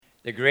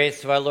The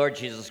grace of our Lord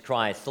Jesus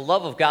Christ, the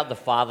love of God the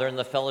Father, and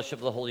the fellowship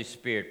of the Holy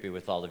Spirit be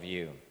with all of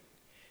you.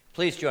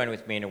 Please join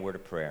with me in a word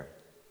of prayer.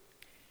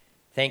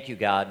 Thank you,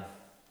 God,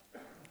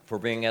 for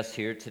bringing us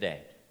here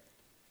today.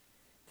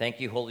 Thank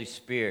you, Holy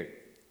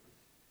Spirit,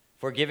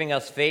 for giving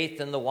us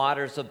faith in the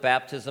waters of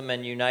baptism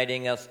and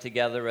uniting us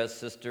together as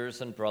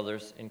sisters and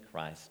brothers in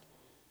Christ,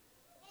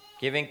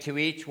 giving to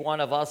each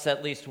one of us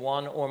at least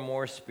one or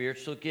more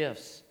spiritual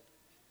gifts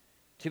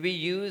to be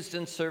used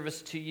in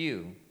service to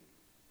you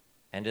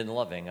and in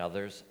loving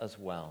others as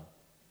well.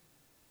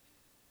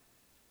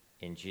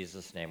 In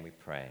Jesus' name we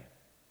pray.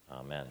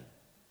 Amen.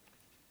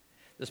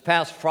 This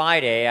past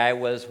Friday, I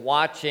was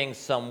watching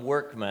some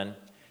workmen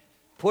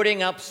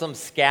putting up some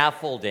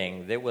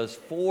scaffolding that was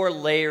 4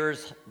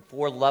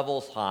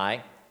 levels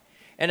high.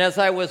 And as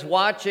I was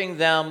watching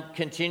them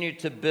continue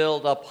to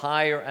build up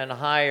higher and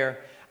higher,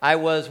 I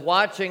was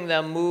watching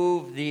them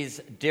move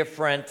these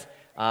different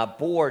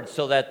boards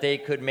so that they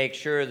could make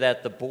sure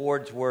that the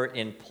boards were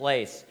in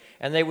place.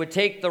 And they would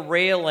take the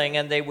railing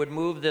and they would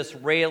move this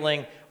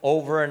railing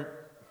over and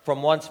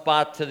from one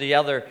spot to the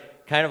other,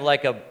 kind of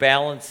like a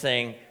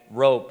balancing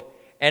rope.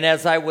 And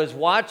as I was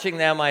watching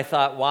them, I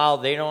thought, wow,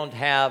 they don't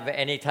have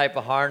any type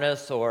of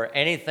harness or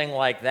anything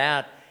like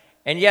that.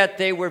 And yet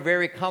they were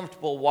very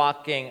comfortable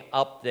walking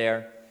up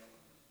there.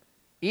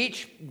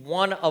 Each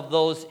one of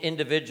those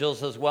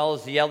individuals, as well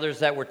as the others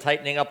that were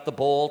tightening up the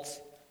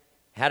bolts,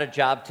 had a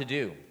job to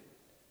do.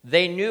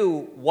 They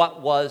knew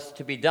what was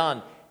to be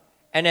done.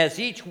 And as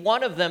each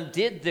one of them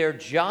did their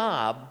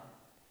job,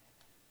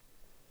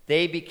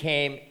 they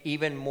became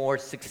even more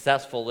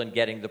successful in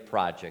getting the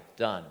project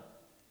done.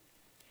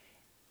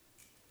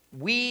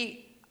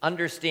 We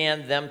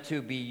understand them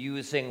to be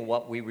using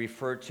what we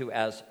refer to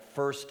as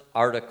first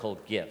article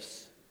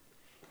gifts.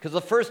 Because the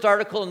first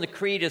article in the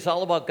Creed is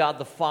all about God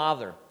the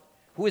Father,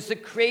 who is the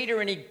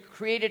creator, and he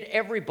created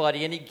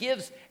everybody, and he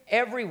gives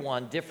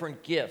everyone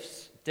different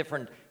gifts,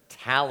 different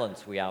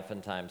talents, we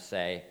oftentimes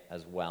say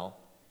as well,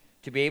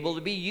 to be able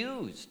to be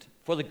used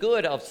for the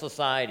good of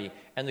society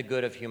and the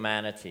good of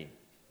humanity.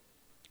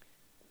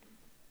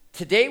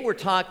 Today we're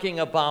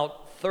talking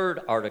about third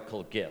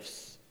article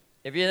gifts.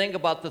 If you think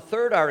about the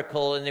third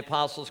article in the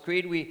Apostles'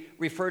 Creed, we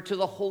refer to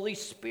the Holy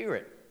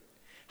Spirit.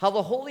 How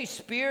the Holy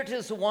Spirit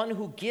is the one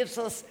who gives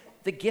us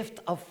the gift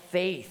of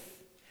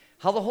faith.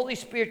 How the Holy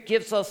Spirit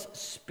gives us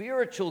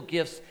spiritual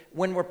gifts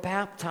when we're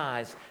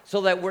baptized, so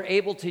that we're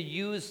able to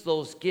use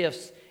those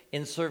gifts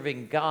in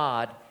serving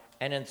God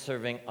and in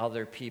serving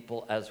other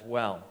people as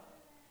well.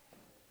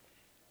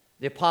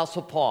 The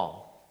Apostle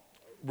Paul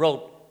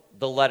wrote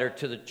the letter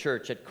to the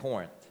church at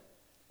Corinth,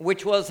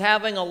 which was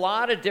having a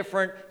lot of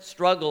different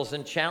struggles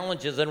and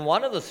challenges. And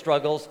one of the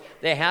struggles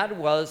they had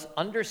was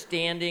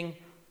understanding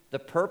the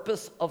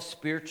purpose of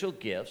spiritual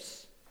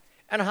gifts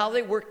and how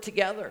they work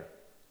together.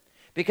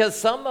 Because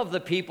some of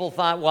the people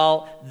thought,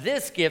 well,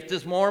 this gift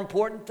is more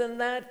important than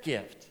that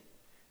gift.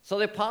 So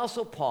the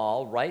Apostle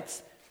Paul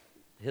writes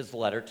his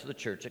letter to the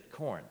church at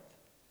Corinth.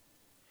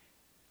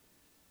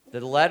 The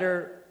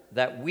letter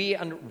that we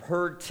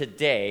heard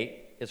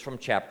today is from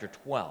chapter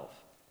 12.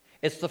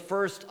 It's the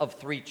first of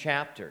 3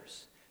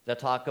 chapters that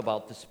talk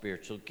about the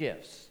spiritual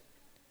gifts.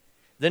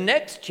 The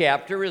next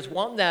chapter is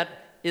one that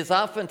is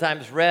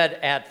oftentimes read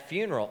at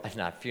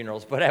not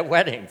funerals, but at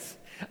weddings.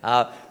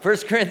 1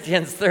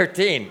 Corinthians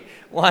 13,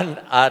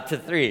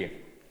 1-3.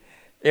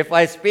 If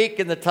I speak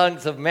in the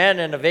tongues of men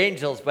and of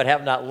angels but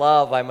have not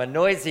love, I'm a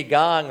noisy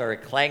gong or a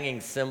clanging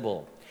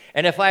cymbal.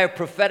 And if I have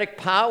prophetic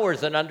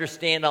powers and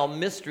understand all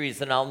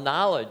mysteries and all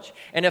knowledge,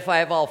 and if I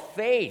have all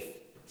faith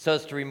so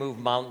as to remove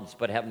mountains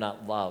but have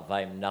not love,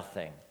 I am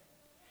nothing.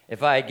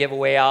 If I give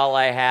away all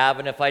I have,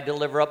 and if I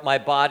deliver up my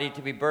body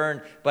to be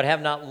burned but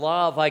have not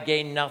love, I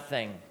gain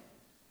nothing.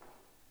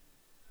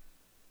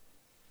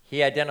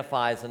 He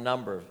identifies a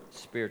number of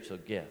spiritual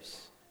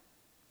gifts,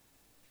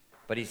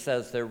 but he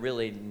says they're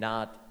really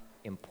not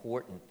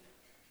important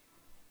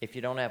if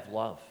you don't have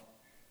love.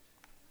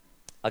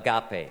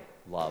 Agape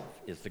love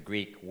is the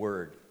Greek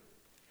word.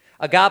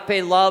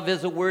 Agape love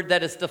is a word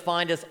that is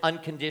defined as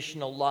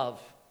unconditional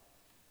love.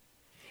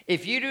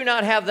 If you do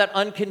not have that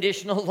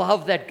unconditional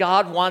love that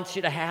God wants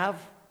you to have,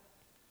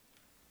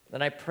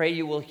 then I pray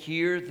you will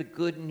hear the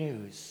good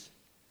news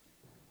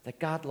that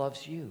God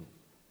loves you,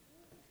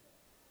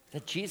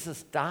 that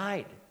Jesus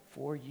died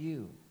for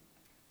you.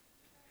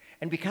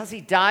 And because he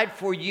died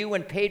for you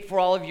and paid for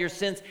all of your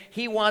sins,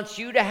 he wants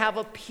you to have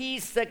a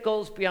peace that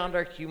goes beyond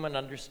our human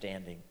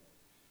understanding.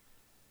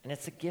 And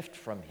it's a gift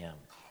from him.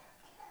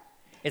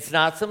 It's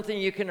not something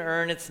you can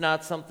earn. It's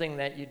not something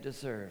that you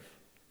deserve.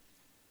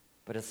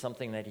 But it's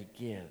something that he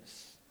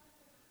gives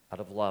out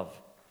of love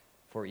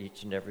for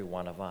each and every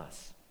one of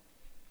us.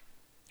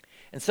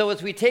 And so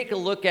as we take a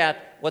look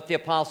at what the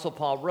Apostle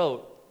Paul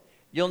wrote,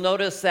 you'll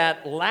notice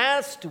that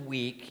last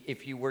week,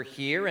 if you were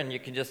here, and you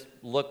can just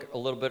look a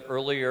little bit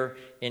earlier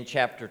in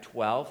chapter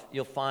 12,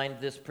 you'll find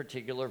this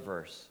particular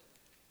verse.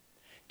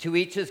 To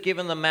each is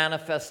given the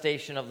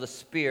manifestation of the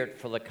Spirit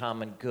for the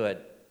common good.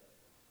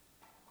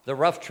 The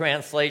rough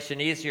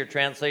translation, easier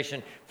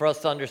translation for us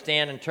to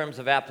understand in terms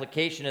of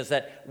application is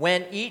that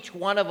when each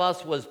one of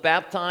us was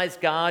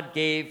baptized, God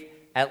gave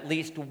at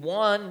least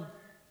one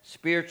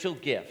spiritual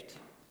gift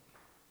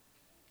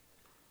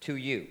to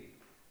you.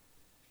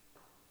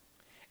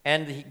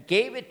 And he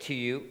gave it to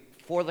you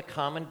for the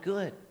common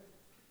good,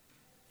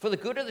 for the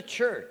good of the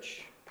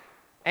church,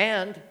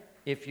 and,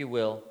 if you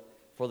will,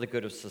 for the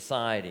good of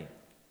society.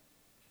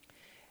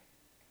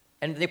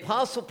 And the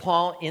Apostle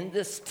Paul, in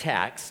this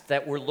text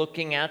that we're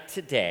looking at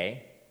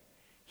today,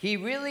 he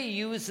really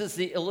uses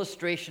the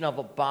illustration of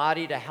a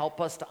body to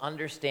help us to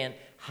understand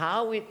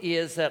how it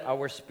is that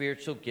our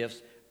spiritual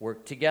gifts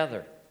work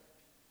together.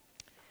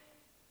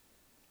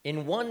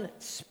 In one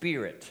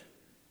spirit,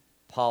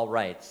 Paul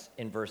writes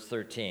in verse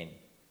 13,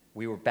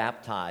 we were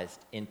baptized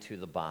into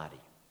the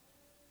body,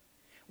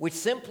 which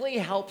simply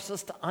helps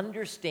us to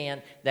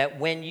understand that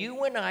when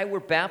you and I were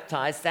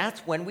baptized,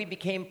 that's when we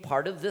became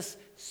part of this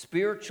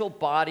spiritual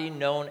body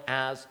known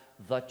as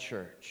the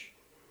church.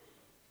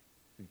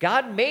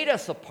 God made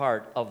us a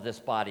part of this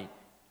body.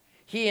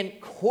 He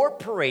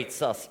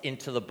incorporates us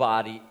into the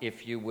body,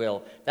 if you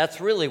will. That's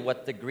really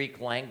what the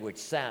Greek language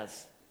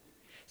says.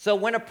 So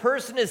when a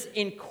person is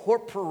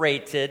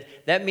incorporated,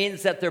 that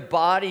means that their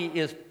body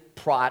is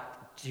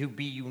brought to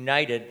be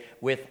united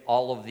with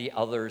all of the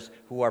others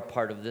who are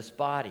part of this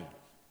body.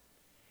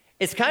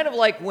 It's kind of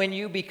like when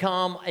you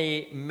become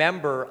a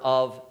member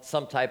of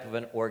some type of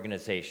an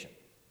organization.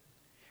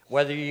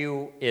 Whether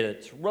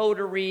it's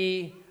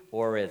Rotary,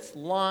 or it's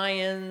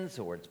Lions,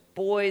 or it's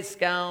Boy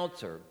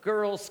Scouts, or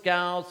Girl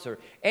Scouts, or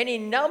any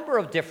number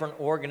of different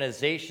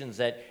organizations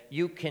that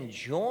you can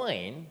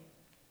join,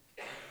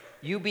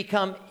 you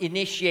become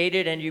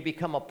initiated and you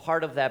become a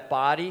part of that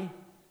body.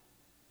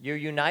 You're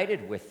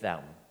united with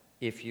them,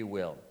 if you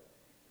will.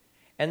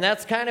 And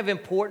that's kind of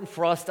important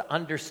for us to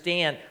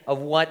understand of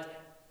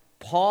what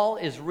Paul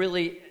is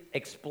really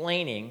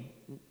explaining,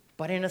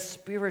 but in a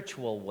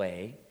spiritual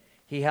way.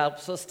 He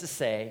helps us to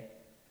say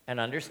and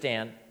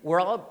understand we're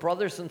all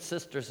brothers and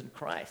sisters in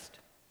Christ.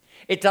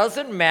 It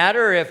doesn't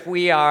matter if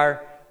we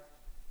are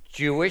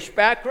Jewish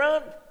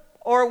background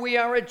or we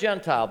are a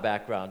Gentile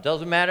background.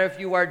 Doesn't matter if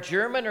you are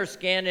German or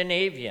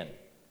Scandinavian,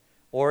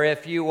 or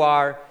if you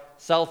are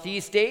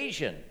Southeast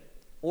Asian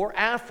or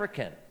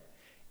African.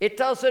 It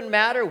doesn't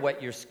matter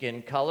what your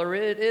skin color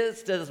it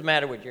is. It doesn't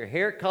matter what your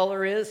hair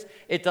color is.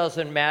 It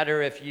doesn't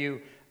matter if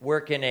you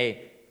work in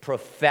a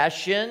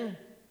profession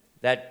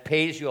that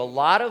pays you a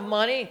lot of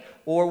money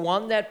or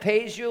one that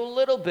pays you a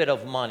little bit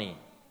of money.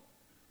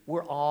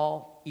 We're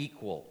all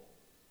equal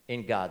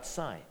in God's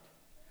sight.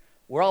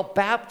 We're all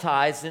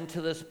baptized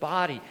into this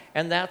body,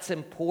 and that's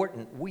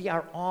important. We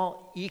are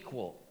all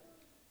equal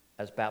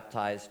as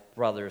baptized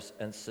brothers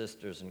and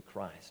sisters in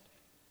Christ.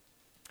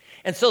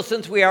 And so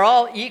since we are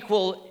all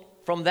equal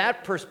from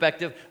that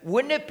perspective,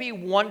 wouldn't it be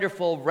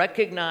wonderful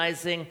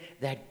recognizing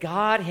that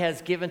God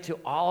has given to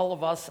all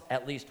of us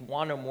at least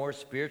one or more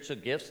spiritual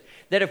gifts,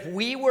 that if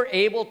we were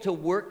able to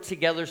work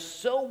together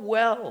so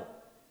well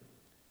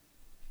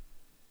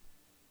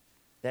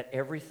that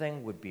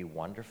everything would be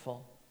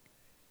wonderful,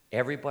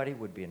 everybody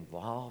would be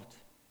involved,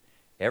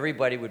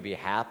 everybody would be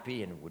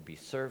happy and would be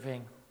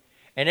serving,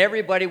 and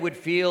everybody would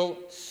feel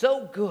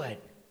so good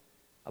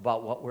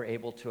about what we're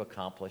able to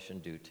accomplish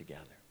and do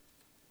together.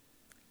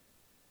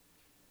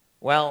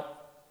 Well,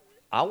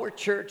 our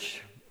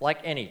church, like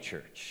any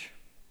church,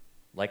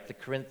 like the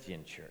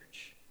Corinthian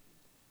church,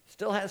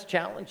 still has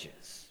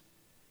challenges.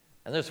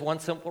 And there's one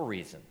simple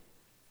reason.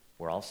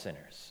 We're all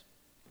sinners.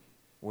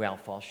 We all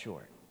fall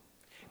short.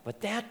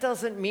 But that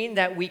doesn't mean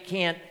that we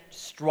can't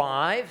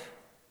strive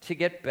to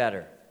get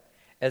better,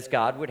 as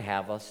God would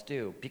have us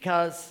do,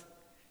 because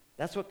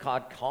that's what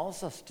God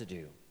calls us to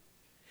do.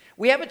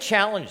 We have a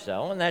challenge,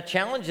 though, and that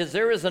challenge is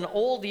there is an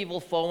old evil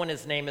foe, and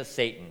his name is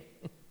Satan.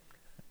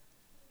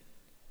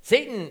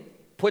 Satan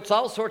puts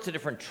all sorts of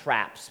different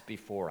traps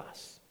before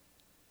us.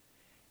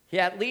 He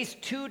had at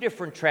least two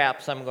different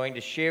traps I'm going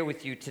to share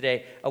with you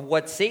today of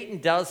what Satan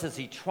does as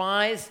he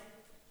tries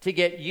to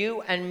get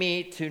you and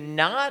me to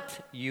not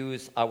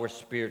use our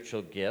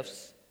spiritual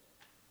gifts,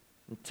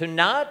 to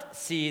not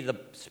see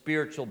the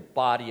spiritual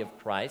body of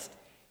Christ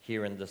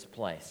here in this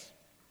place.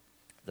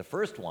 The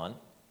first one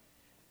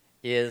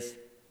is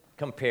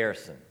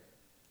comparison.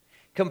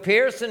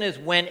 Comparison is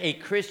when a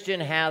Christian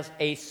has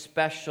a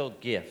special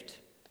gift,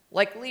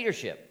 like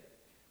leadership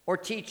or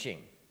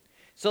teaching,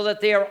 so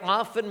that they are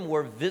often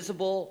more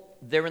visible,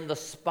 they're in the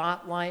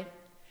spotlight,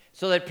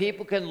 so that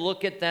people can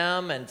look at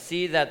them and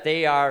see that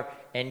they are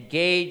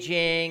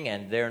engaging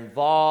and they're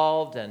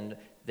involved and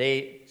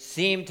they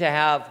seem to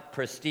have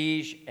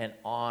prestige and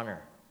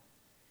honor.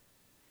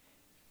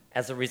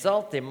 As a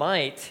result, they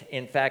might,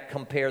 in fact,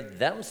 compare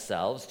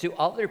themselves to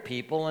other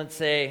people and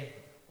say,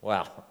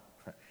 well,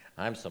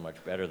 I'm so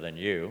much better than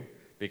you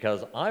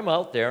because I'm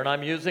out there and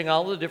I'm using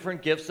all the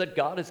different gifts that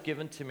God has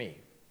given to me.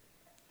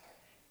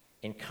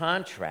 In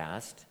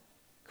contrast,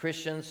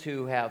 Christians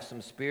who have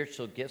some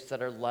spiritual gifts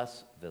that are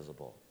less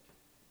visible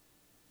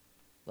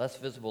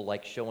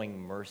like showing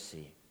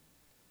mercy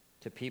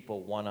to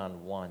people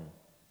one-on-one,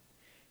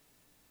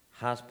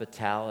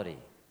 hospitality,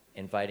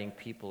 inviting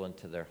people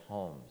into their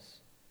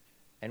homes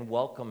and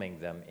welcoming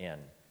them in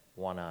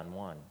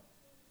one-on-one.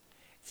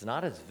 It's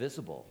not as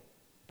visible,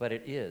 but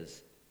it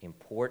is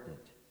important.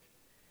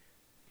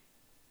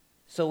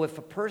 So if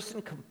a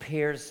person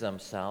compares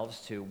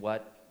themselves to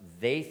what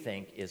they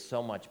think is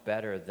so much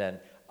better than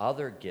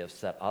other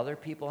gifts that other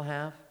people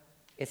have,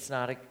 it's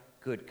not a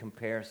good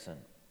comparison.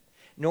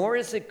 Nor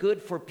is it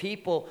good for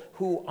people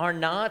who are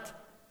not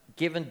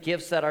given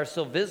gifts that are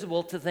so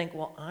visible to think,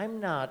 well, I'm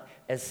not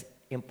as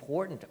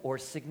important or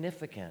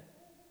significant.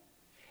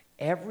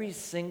 Every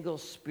single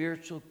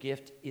spiritual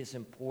gift is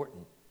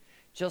important.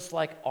 Just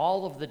like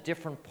all of the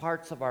different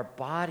parts of our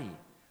body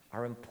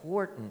are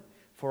important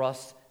for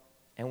us,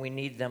 and we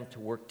need them to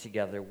work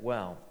together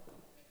well.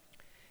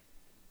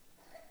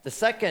 The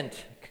second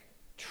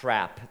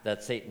trap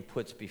that Satan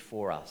puts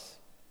before us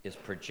is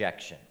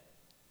projection.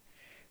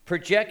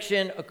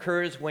 Projection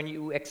occurs when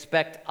you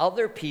expect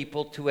other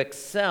people to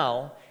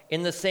excel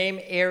in the same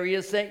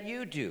areas that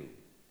you do,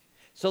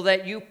 so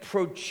that you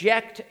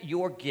project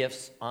your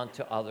gifts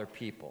onto other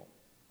people.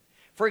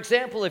 For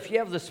example, if you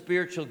have the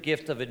spiritual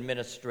gift of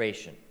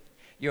administration,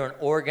 you're an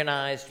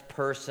organized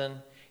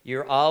person,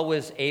 you're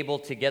always able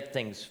to get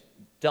things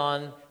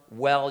done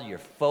well, you're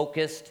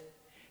focused,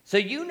 so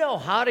you know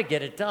how to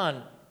get it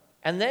done,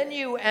 and then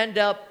you end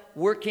up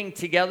working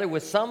together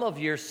with some of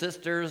your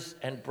sisters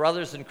and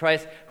brothers in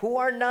Christ who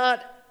are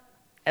not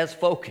as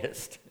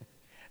focused.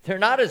 They're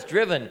not as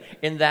driven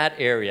in that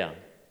area.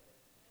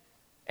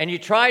 And you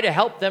try to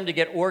help them to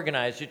get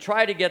organized. You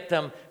try to get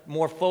them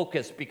more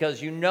focused because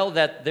you know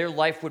that their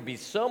life would be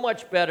so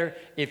much better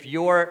if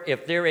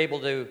they're able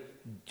to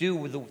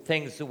do the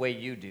things the way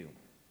you do.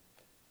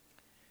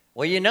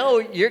 Well, you know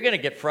you're going to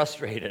get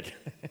frustrated.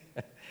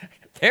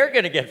 They're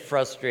going to get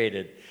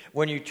frustrated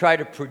when you try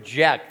to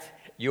project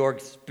your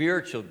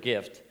spiritual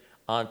gift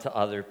onto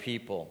other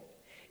people.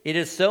 It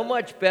is so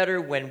much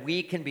better when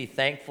we can be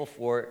thankful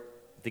for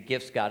the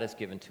gifts God has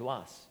given to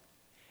us.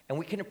 And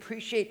we can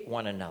appreciate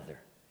one another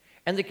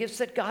and the gifts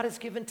that God has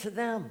given to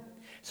them,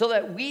 so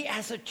that we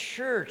as a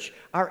church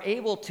are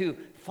able to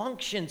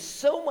function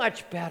so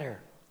much better.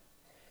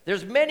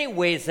 There's many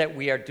ways that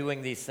we are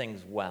doing these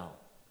things well.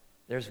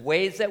 There's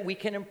ways that we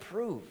can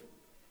improve.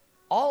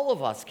 All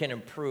of us can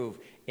improve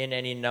in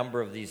any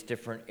number of these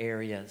different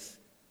areas,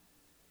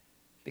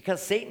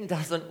 because Satan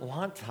doesn't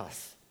want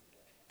us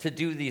to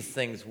do these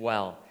things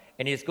well,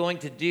 and he's going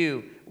to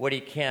do what he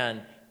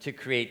can to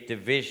create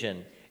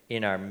division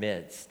in our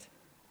midst.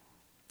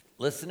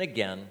 Listen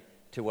again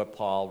to what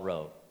Paul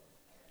wrote.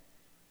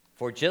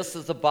 For just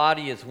as the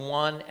body is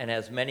one and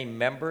has many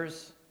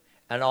members,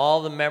 and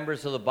all the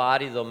members of the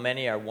body, though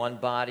many, are one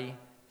body,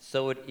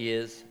 so it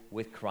is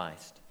with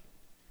Christ.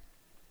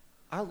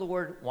 Our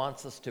Lord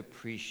wants us to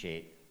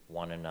appreciate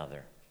one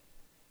another.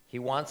 He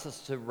wants us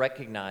to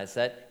recognize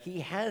that he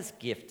has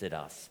gifted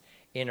us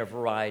in a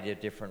variety of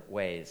different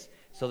ways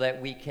so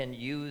that we can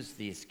use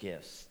these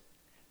gifts.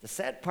 The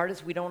sad part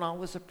is we don't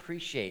always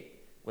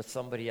appreciate what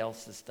somebody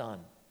else has done.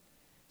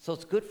 So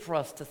it's good for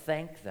us to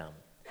thank them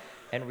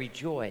and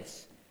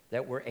rejoice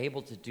that we're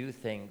able to do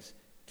things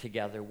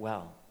together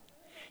well.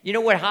 You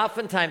know what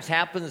oftentimes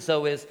happens,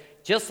 though, is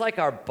just like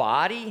our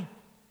body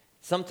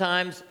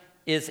sometimes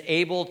is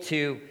able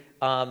to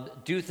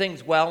do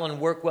things well and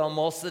work well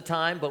most of the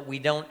time, but we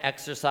don't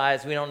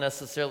exercise, we don't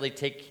necessarily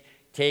take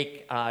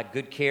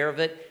good care of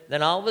it,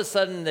 then all of a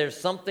sudden there's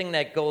something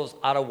that goes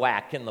out of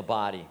whack in the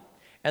body.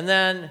 And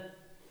then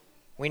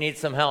we need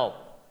some help.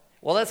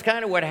 Well, that's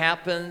kind of what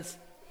happens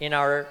in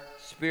our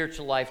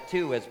spiritual life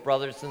too, as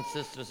brothers and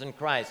sisters in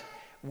Christ.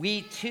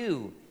 We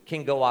too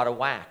can go out of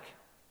whack,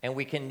 and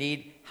we can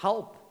need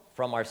help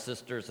from our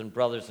sisters and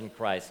brothers in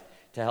Christ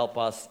to help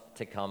us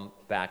to come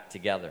back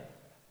together.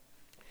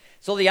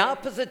 So the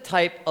opposite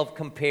type of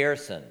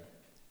comparison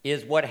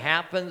is what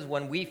happens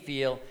when we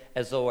feel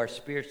as though our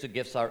spiritual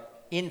gifts are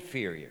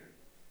inferior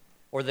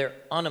or they're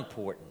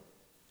unimportant.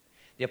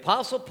 The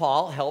Apostle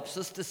Paul helps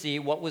us to see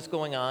what was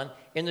going on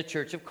in the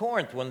church of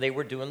Corinth when they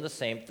were doing the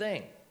same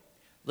thing.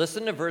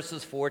 Listen to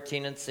verses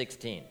 14 and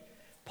 16.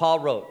 Paul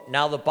wrote,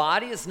 "Now the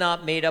body is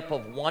not made up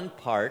of one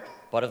part,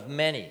 but of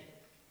many.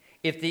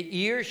 If the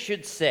ear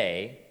should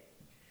say,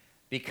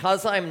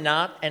 'Because I'm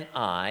not an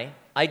eye,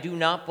 I do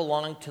not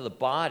belong to the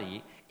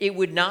body,' it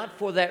would not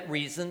for that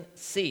reason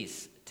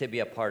cease to be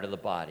a part of the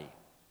body."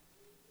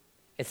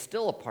 It's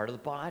still a part of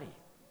the body.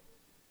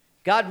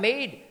 God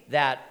made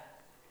that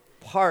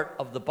part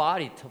of the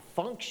body to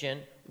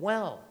function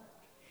well.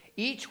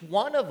 Each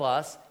one of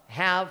us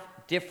have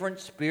different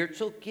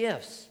spiritual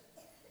gifts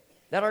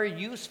that are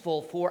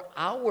useful for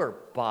our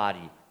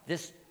body,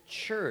 this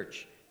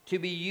church, to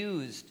be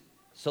used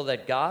so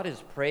that God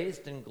is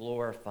praised and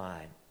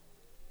glorified.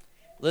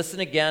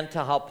 Listen again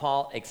to how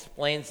Paul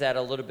explains that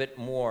a little bit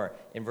more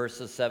in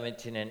verses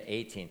 17 and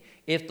 18.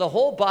 If the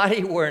whole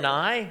body were an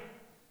eye,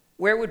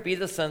 where would be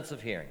the sense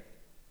of hearing?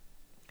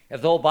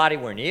 If the whole body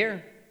were an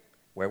ear,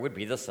 where would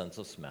be the sense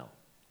of smell?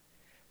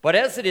 But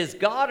as it is,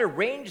 God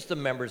arranged the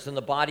members in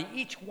the body,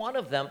 each one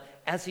of them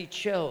as he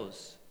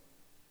chose.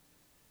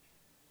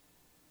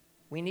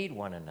 We need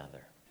one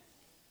another.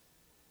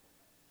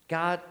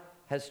 God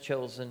has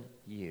chosen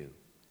you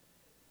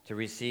to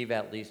receive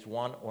at least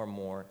one or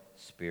more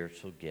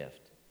spiritual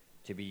gift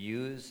to be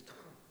used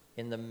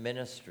in the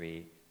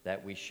ministry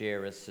that we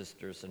share as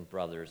sisters and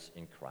brothers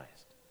in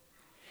Christ.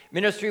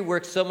 Ministry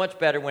works so much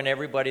better when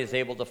everybody is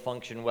able to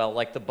function well,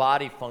 like the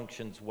body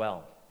functions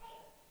well.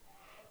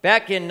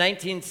 Back in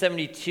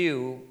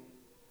 1972,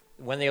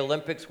 when the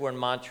Olympics were in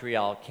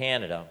Montreal,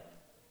 Canada,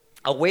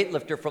 a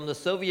weightlifter from the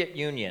Soviet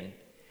Union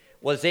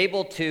was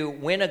able to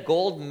win a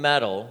gold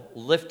medal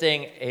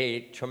lifting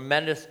a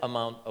tremendous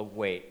amount of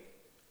weight.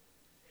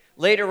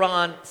 Later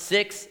on,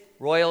 6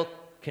 Royal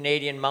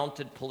Canadian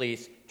Mounted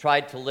Police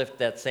tried to lift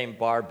that same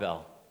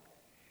barbell.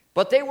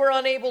 But they were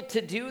unable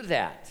to do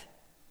that,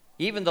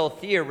 even though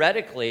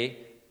theoretically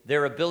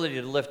their ability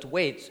to lift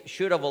weights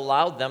should have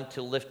allowed them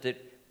to lift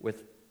it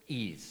with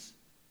ease.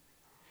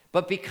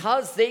 But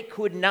because they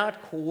could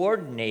not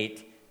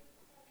coordinate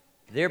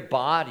their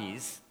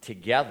bodies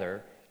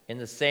together in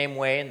the same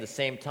way, in the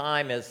same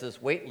time as this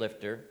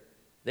weightlifter,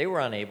 they were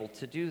unable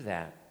to do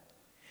that.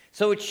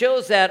 So it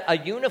shows that a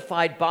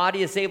unified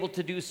body is able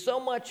to do so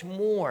much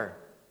more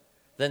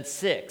than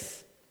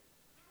 6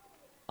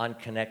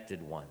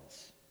 unconnected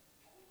ones.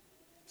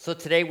 So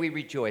today we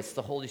rejoice.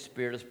 The Holy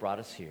Spirit has brought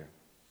us here.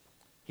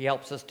 He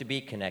helps us to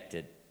be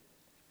connected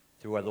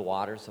through the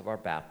waters of our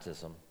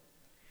baptism.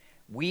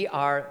 We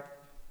are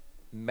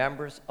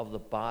members of the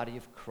body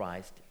of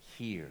Christ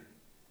here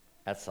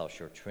at South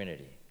Shore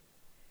Trinity.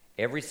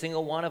 Every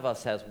single one of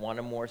us has one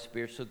or more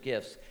spiritual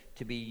gifts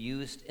to be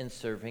used in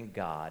serving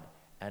God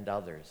and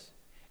others.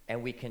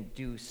 And we can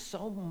do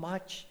so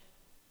much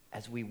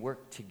as we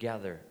work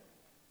together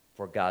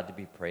for God to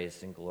be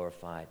praised and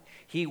glorified.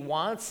 He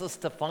wants us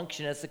to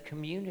function as a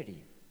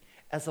community,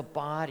 as a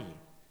body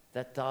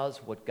that does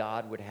what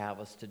God would have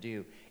us to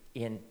do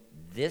in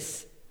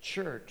this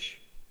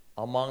church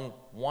among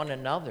one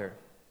another,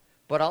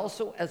 but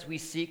also as we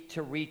seek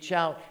to reach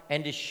out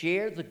and to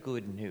share the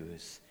good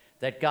news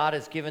that God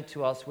has given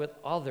to us with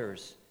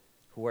others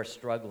who are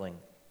struggling.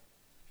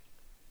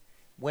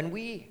 When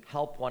we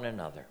help one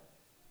another,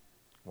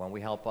 when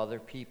we help other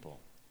people,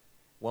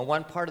 when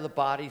one part of the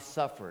body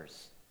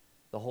suffers,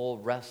 the whole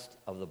rest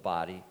of the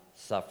body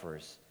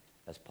suffers,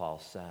 as Paul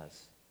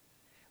says.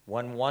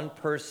 When one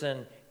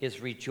person is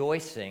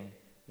rejoicing,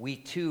 we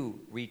too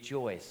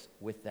rejoice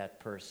with that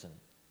person.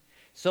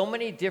 So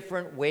many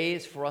different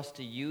ways for us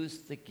to use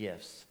the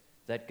gifts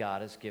that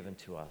God has given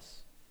to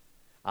us.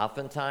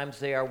 Oftentimes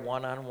they are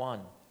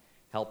one-on-one,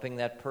 helping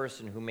that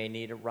person who may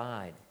need a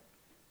ride,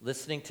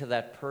 listening to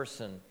that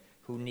person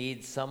who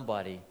needs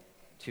somebody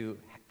to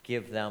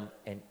give them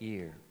an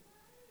ear.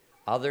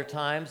 Other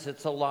times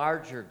it's a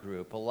larger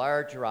group, a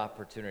larger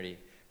opportunity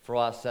for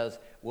us as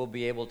we'll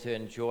be able to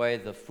enjoy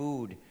the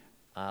food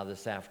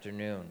this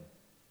afternoon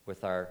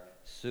with our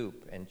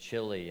soup and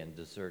chili and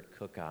dessert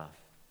cook-off.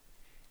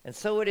 And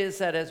so it is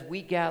that as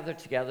we gather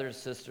together as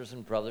sisters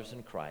and brothers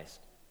in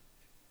Christ,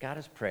 God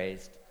is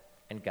praised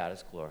and God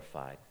is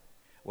glorified,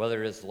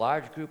 whether it is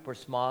large group or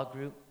small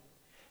group.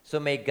 So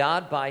may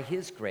God, by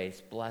his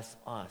grace, bless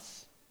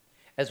us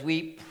as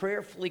we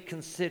prayerfully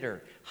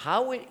consider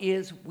how it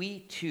is we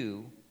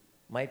too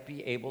might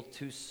be able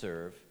to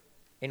serve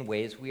in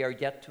ways we are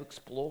yet to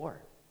explore,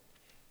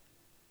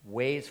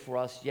 ways for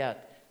us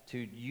yet to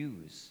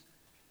use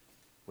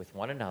with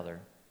one another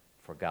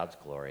for God's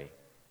glory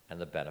and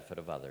the benefit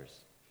of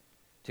others.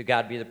 To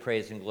God be the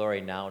praise and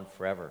glory now and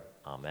forever.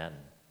 Amen.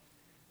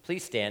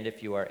 Please stand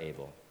if you are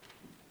able.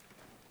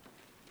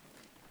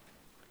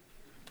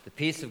 The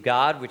peace of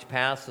God, which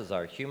passes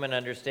our human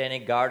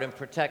understanding, guard and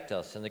protect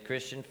us in the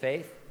Christian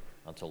faith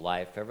until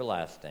life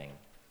everlasting.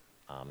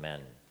 Amen.